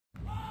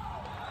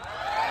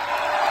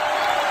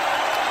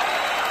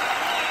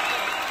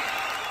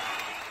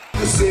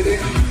city.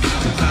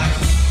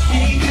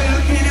 Hey girl,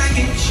 can I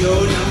get your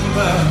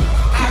number?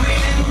 I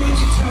remember what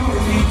you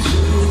told me to.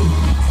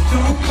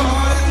 Don't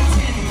call it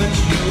pretend, but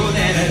you know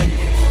that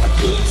I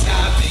couldn't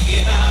stop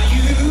thinking about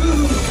you.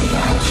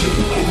 About you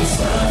in the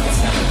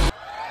summertime.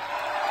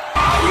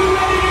 Are you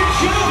ready to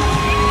jump?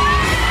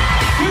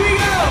 Here we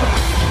go.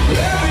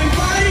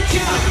 Everybody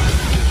jump.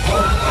 Oh,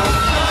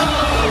 oh, oh.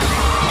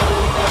 Oh, oh,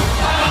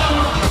 oh.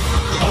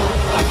 Oh,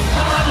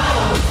 oh, oh.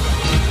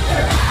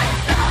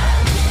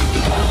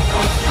 Oh,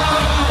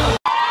 oh, oh.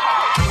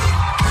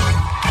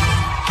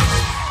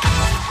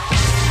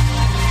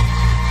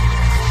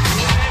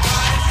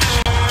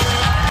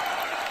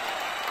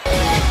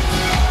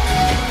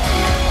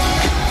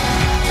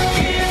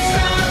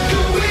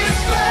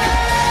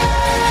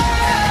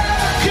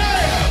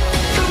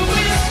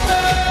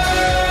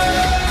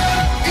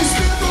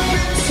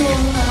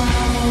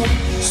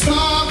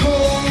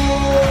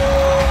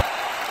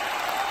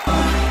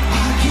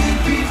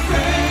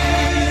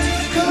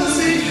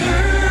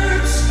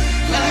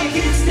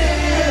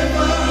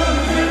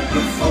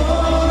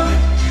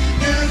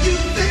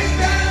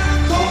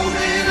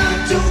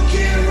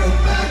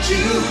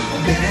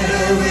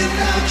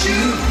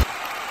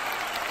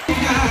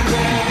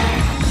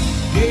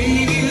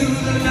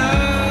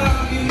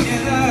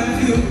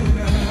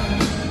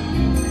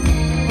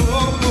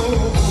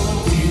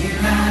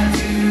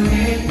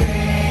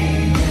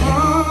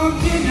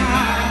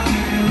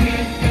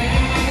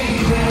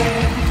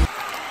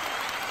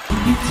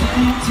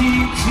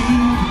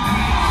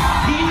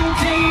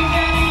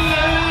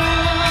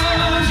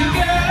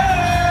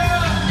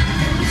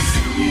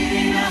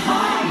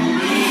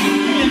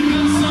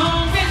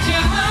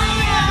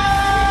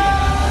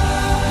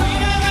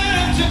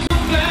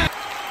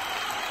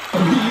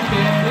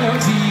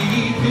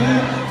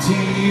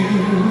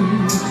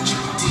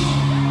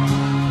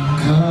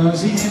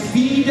 Cause if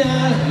he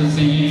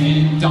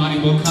doesn't, Donnie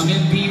will come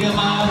and beat him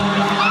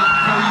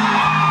out.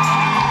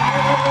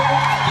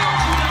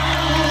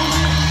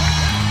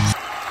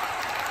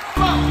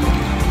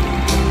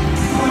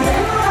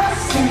 Whatever I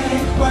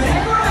said,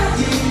 whatever I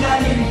did, I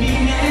didn't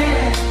mean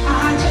it.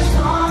 I just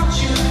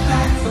want you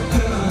back for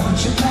good. I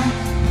want you back.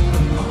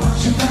 I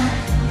want you back.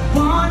 I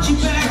want you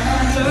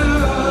back for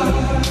good.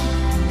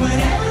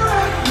 Whatever I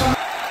want.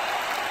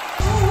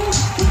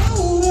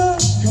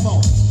 Come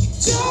on.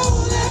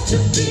 Don't have to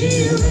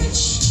be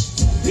rich,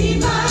 be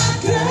my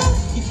girl.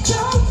 You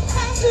don't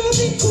have to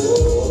be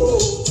cool,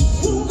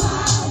 do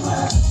my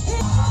work.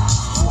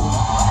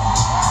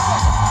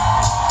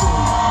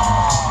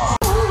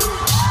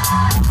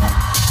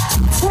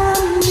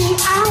 Turn me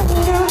out,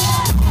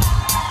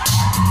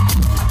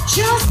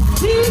 just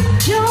be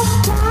your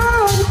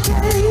body,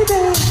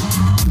 baby,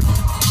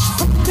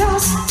 from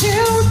dusk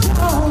till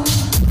dawn.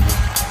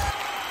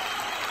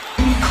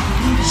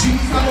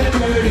 She's got a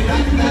dirty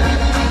dancing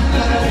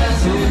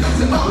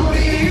on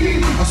me.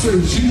 I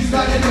swear she's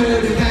got a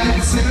dirty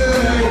dancing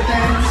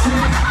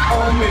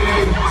on me.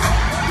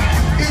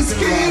 It's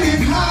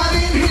getting hot in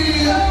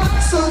here,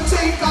 so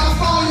take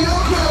off all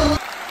your clothes.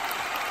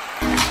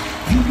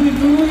 You've been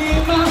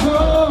ruining my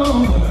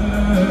whole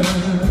world.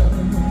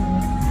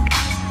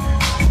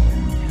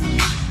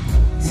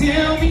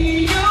 Tell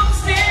me your